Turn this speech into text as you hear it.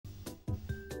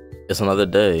It's another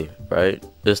day, right?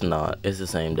 It's not. It's the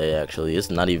same day, actually. It's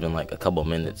not even like a couple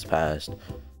minutes past.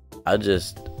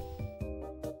 It's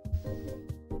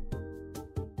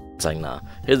like, nah.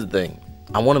 Here's the thing.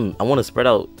 I want to spread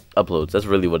out uploads. That's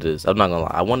really what it is. I'm not gonna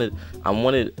lie. I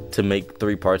wanted to make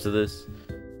 3 parts of this,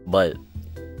 but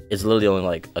it's literally only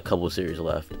like a couple series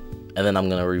left, and then I'm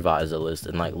gonna revise the list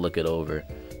and like look it over.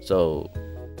 So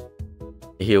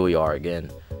here we are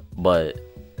again, but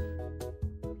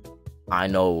I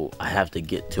know I have to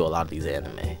get to a lot of these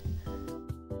anime.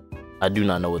 I do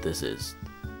not know what this is.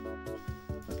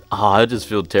 Oh, I just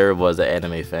feel terrible as an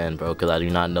anime fan, bro, because I do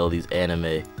not know these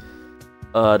anime.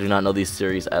 I do not know these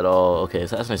series at all. Okay,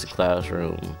 Assassination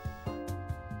Classroom.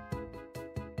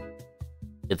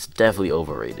 It's definitely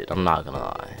overrated. I'm not gonna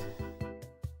lie.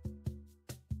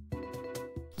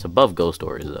 It's above Ghost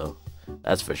Stories, though.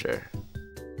 That's for sure.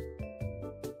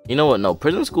 You know what? No,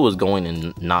 Prison School is going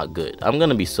in not good. I'm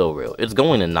gonna be so real. It's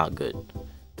going in not good.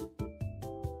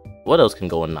 What else can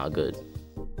go in not good?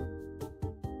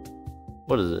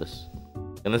 What is this?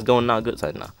 And it's going not good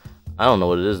side now. I don't know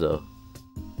what it is though.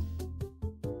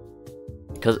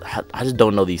 Cause I just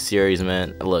don't know these series,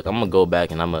 man. Look, I'm gonna go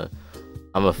back and I'm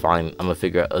gonna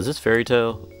figure out. Is this Fairy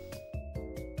Tail?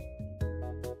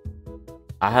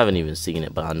 I haven't even seen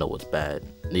it, but I know it's bad.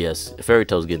 Yes, Fairy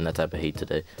Tail's getting that type of hate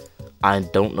today. I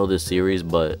don't know this series,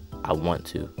 but I want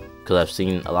to, cause I've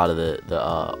seen a lot of the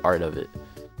art of it,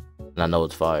 and I know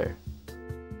it's fire.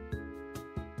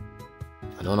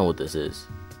 I don't know what this is.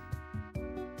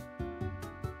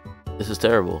 This is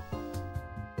terrible.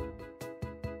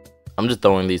 I'm just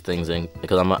throwing these things in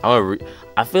because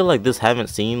I feel like this haven't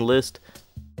seen list,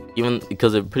 even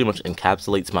because it pretty much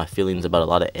encapsulates my feelings about a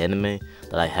lot of anime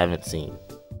that I haven't seen.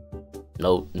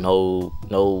 No,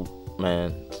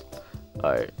 man.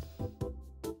 All right.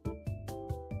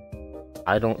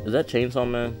 Is that Chainsaw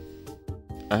Man?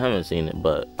 I haven't seen it,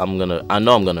 but I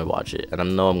know I'm gonna watch it, and I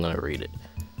know I'm gonna read it.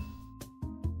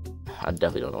 I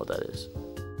definitely don't know what that is.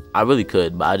 I really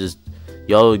could, but I just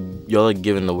y'all are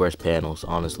giving the worst panels,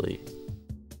 honestly.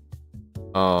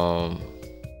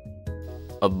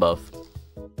 Above.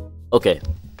 Okay,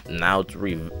 now it's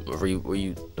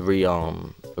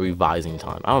revising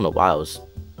time. I don't know why I was,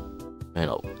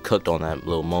 cooked on that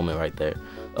little moment right there.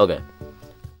 Okay,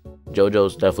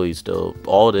 JoJo's definitely still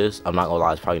all this. I'm not gonna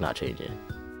lie, it's probably not changing.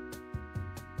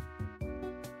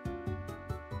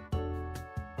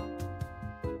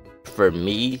 For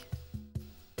me,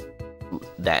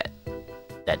 that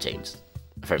changed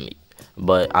for me,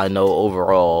 but I know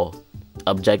overall,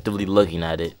 objectively looking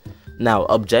at it now,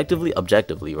 objectively,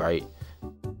 right,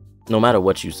 no matter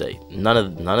what you say, none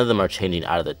of them are changing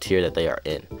out of the tier that they are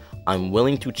in. I'm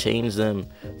willing to change them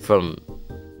from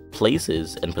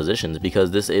places and positions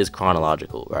because this is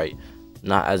chronological, right?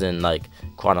 Not as in like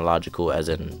chronological as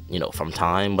in, from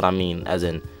time, but I mean as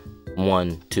in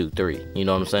 1, 2, 3, you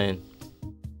know what I'm saying?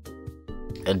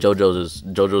 And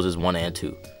JoJo's is 1 and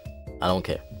 2. I don't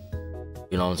care.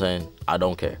 You know what I'm saying? I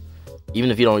don't care. Even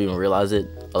if you don't even realize it,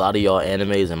 a lot of y'all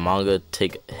animes and manga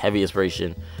take heavy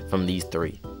inspiration from these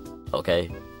 3. Okay?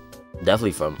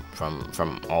 Definitely from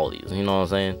all these. You know what I'm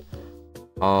saying?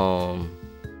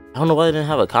 I don't know why they didn't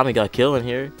have a Kami got killed in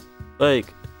here.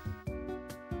 Like,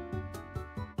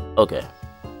 okay.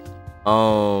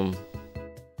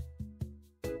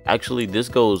 Actually, this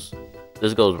goes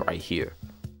right here.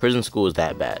 Prison School is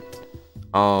that bad.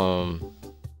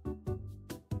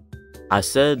 I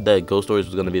said that Ghost Stories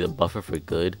was gonna be the buffer for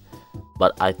good,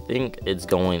 but I think it's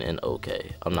going in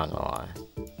okay. I'm not gonna lie.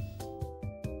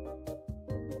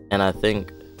 And I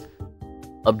think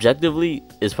objectively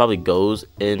it probably goes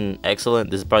in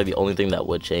excellent. This is probably the only thing that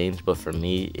would change, but for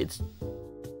me it's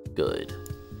good.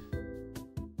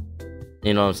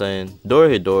 You know what I'm saying?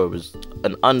 Dorohedoro was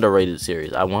an underrated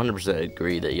series. I 100%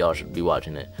 agree that y'all should be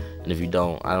watching it, and if you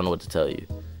don't, I don't know what to tell you.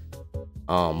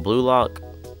 Blue Lock,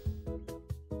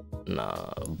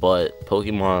 nah, but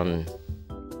Pokemon,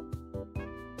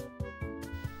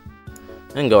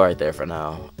 I can go right there for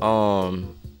now.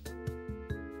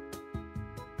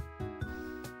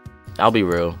 I'll be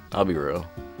real.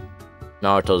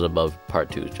 Naruto's above part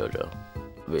 2's JoJo.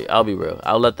 I'll be real.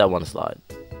 I'll let that one slide.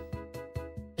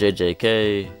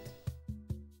 JJK,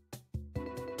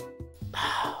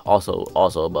 also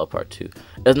above part 2.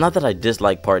 It's not that I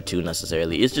dislike part 2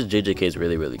 necessarily. It's just JJK is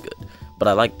really, really good. But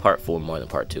I like part 4 more than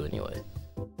part 2 anyway.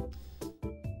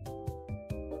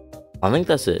 I think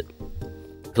that's it.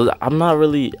 Cause I'm not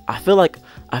really. I feel like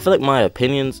my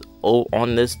opinions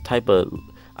on this type of.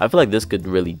 I feel like this could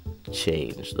really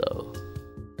change though.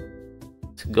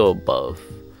 To go above,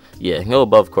 yeah, go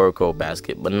above Kuroko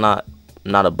Basket, but not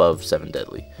above 7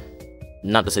 Deadly.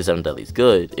 Not to say Seven Deadly is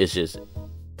good. It's just,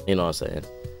 you know what I'm saying.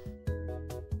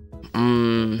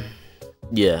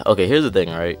 Yeah. Okay. Here's the thing,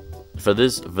 right? For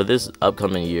this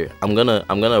upcoming year, I'm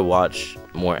gonna watch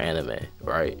more anime,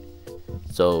 right?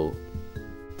 So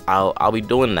I'll be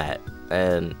doing that,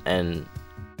 and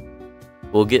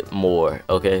we'll get more.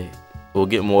 Okay, we'll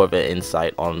get more of an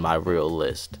insight on my real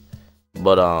list.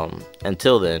 But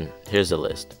until then, here's the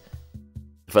list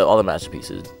for all the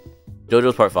masterpieces: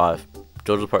 JoJo's Part 5,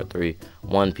 JoJo's Part 3,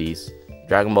 One Piece,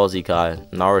 Dragon Ball Z Kai,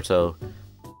 Naruto,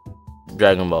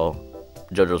 Dragon Ball,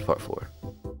 JoJo's Part 4.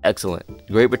 Excellent.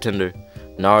 Great Pretender,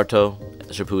 Naruto,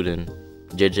 Shippuden,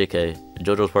 JJK,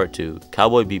 JoJo's Part 2,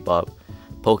 Cowboy Bebop,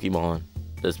 Pokemon.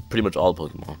 That's pretty much all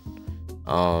Pokemon.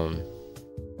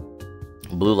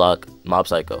 Blue Lock, Mob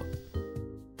Psycho.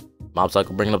 Mob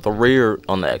Psycho bringing up the rear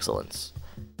on the excellence.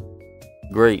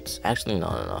 Greats. Actually,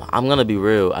 no. I'm gonna be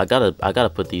real. I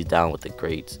gotta put these down with the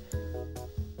greats,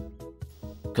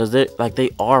 cause they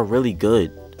are really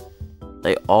good.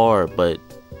 They are, but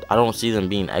I don't see them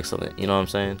being excellent. You know what I'm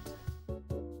saying?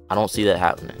 I don't see that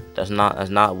happening. That's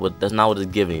not what it's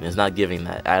giving. It's not giving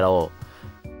that at all.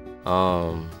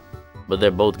 But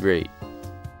they're both great.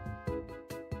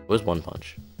 Where's One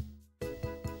Punch?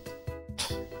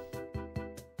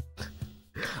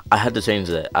 I had to change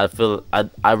that. I feel I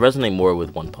resonate more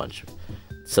with One Punch,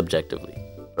 subjectively,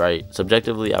 right?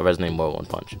 Subjectively, I resonate more with One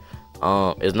Punch.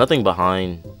 There's nothing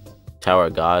behind Tower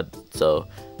of God, so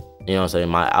you know what I'm saying.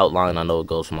 My outline, I know it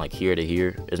goes from like here to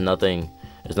here. There's nothing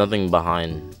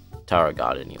behind Tower of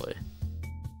God anyway.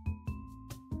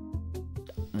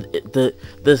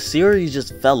 The series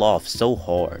just fell off so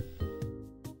hard,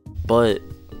 but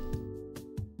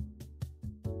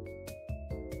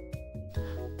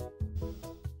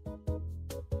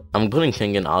I'm putting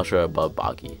Kengan Ashura above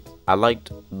Baki. I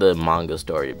liked the manga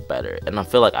story better, and I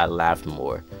feel like I laughed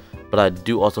more. But I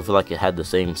do also feel like it had the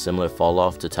same similar fall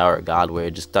off to Tower of God, where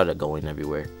it just started going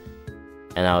everywhere.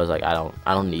 And I was like, I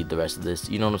don't need the rest of this.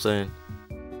 You know what I'm saying?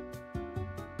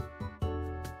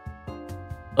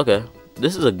 Okay,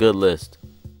 this is a good list.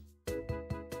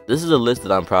 This is a list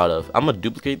that I'm proud of. I'm gonna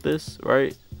duplicate this,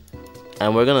 right?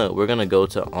 And we're gonna go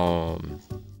to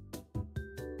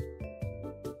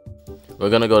we're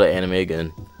gonna go to anime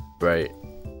again, right?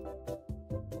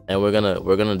 And we're gonna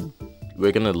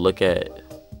look at,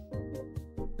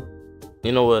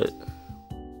 you know what?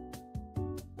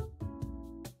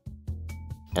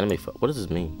 Anime. What does this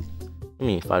mean? I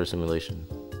mean fighter simulation.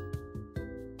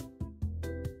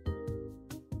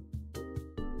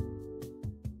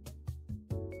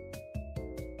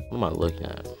 What am I looking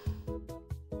at?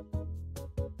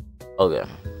 Okay,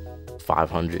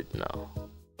 500. No.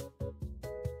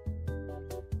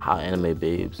 How anime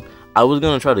babes. I was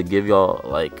gonna try to give y'all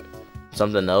like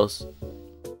something else.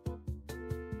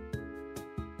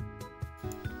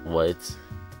 What?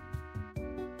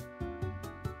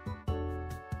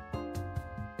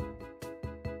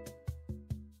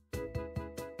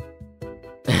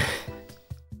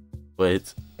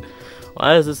 Wait.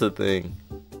 Why is this a thing?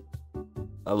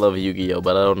 I love Yu-Gi-Oh,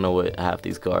 but I don't know what half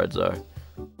these cards are.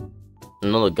 I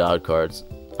know the God cards.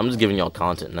 I'm just giving y'all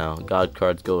content now. God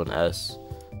cards go in S.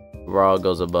 Raw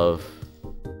goes above.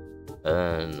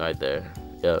 And right there.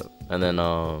 Yeah. And then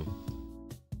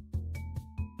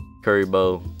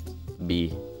Kuribo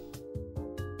B.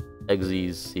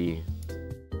 Exes C.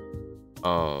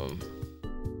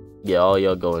 Yeah, all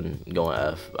y'all going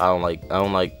F. I don't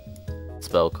like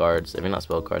spell cards. If you're not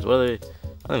spell cards, what are they?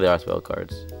 I think they are spell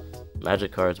cards.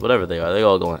 Magic cards, whatever they are, they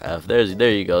all going F. There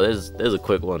you go. There's a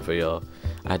quick one for y'all.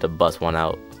 I had to bust one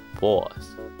out.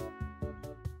 Pause.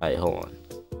 Alright, hold on.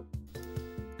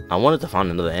 I wanted to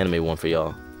find another anime one for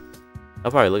y'all.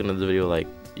 I'm probably looking at the video like,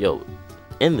 yo,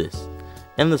 end this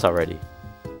already.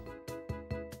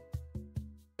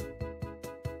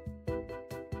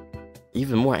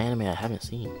 Even more anime I haven't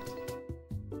seen.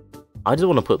 I just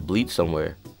want to put Bleach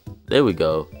somewhere. There we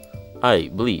go.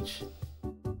 Alright, Bleach.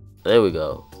 There we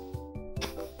go.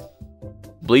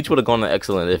 Bleach would have gone to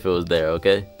excellent if it was there,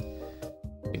 okay?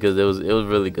 Because it was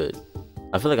really good.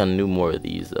 I feel like I knew more of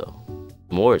these though.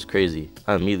 More is crazy.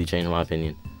 I immediately changed my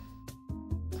opinion.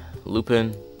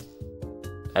 Lupin,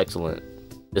 excellent.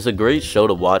 It's a great show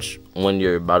to watch when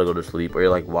you're about to go to sleep, or you're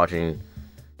like watching.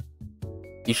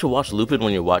 You should watch Lupin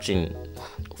when you're watching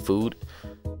food.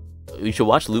 You should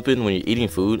watch Lupin when you're eating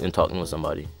food and talking with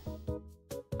somebody.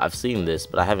 I've seen this,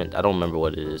 but I don't remember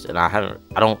what it is, and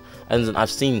I've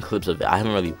seen clips of it. I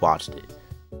haven't really watched it.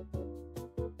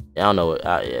 Yeah, I don't know what.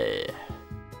 Yeah.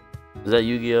 Is that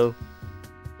Yu-Gi-Oh?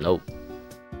 Nope.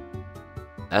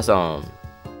 That's the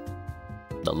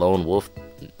Lone Wolf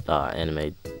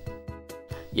anime.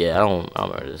 Yeah, I don't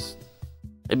remember this.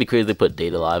 It'd be crazy to put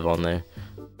Data Live on there.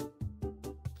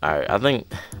 Alright, I think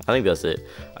that's it.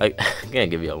 I can't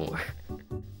give y'all more.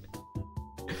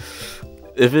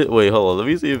 Wait, hold on. Let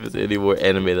me see if it's any more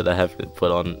anime that I have to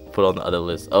put on the other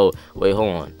list. Oh, wait,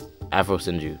 hold on. Afro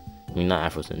Senju. I mean, not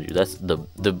Afro Senju. That's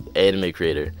the anime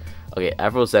creator. Okay,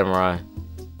 Afro Samurai.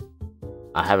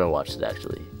 I haven't watched it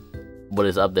actually, but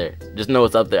it's up there. Just know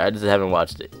it's up there. I just haven't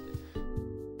watched it.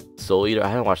 Soul Eater. I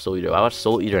haven't watched Soul Eater. I watched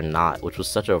Soul Eater Not, which was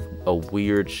such a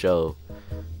weird show.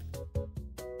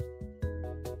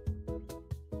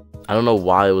 I don't know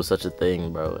why it was such a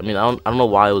thing, bro. I mean, I don't know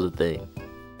why it was a thing.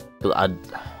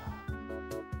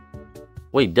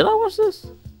 Wait, did I watch this?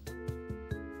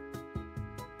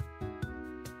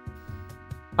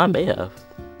 I may have.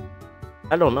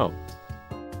 I don't know.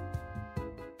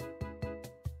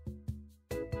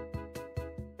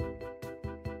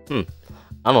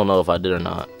 I don't know if I did or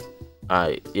not.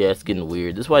 Alright, yeah, it's getting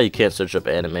weird. This is why you can't search up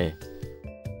anime.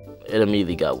 It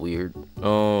immediately got weird.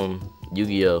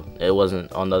 Yu-Gi-Oh! It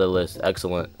wasn't on the other list.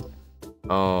 Excellent.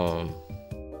 I'm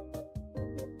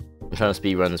trying to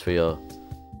speed run this for y'all.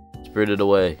 Spirited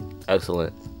Away.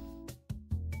 Excellent.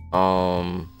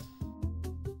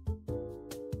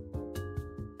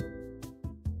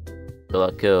 Kill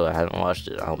I Kill. I haven't watched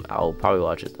it. I'll probably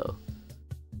watch it though.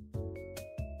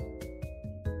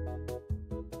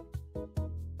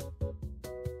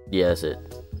 Yeah, that's it.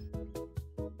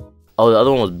 Oh, the other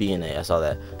one was BNA. I saw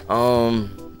that.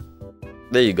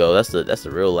 There you go. That's the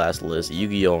real last list.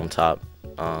 Yu-Gi-Oh on top.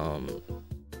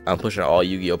 I'm pushing all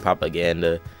Yu-Gi-Oh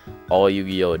propaganda, all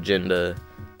Yu-Gi-Oh agenda.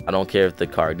 I don't care if the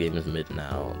card game is mid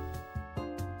now.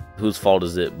 Whose fault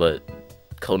is it but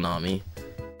Konami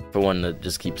for wanting to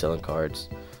just keep selling cards?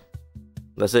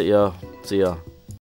 That's it, y'all. See y'all.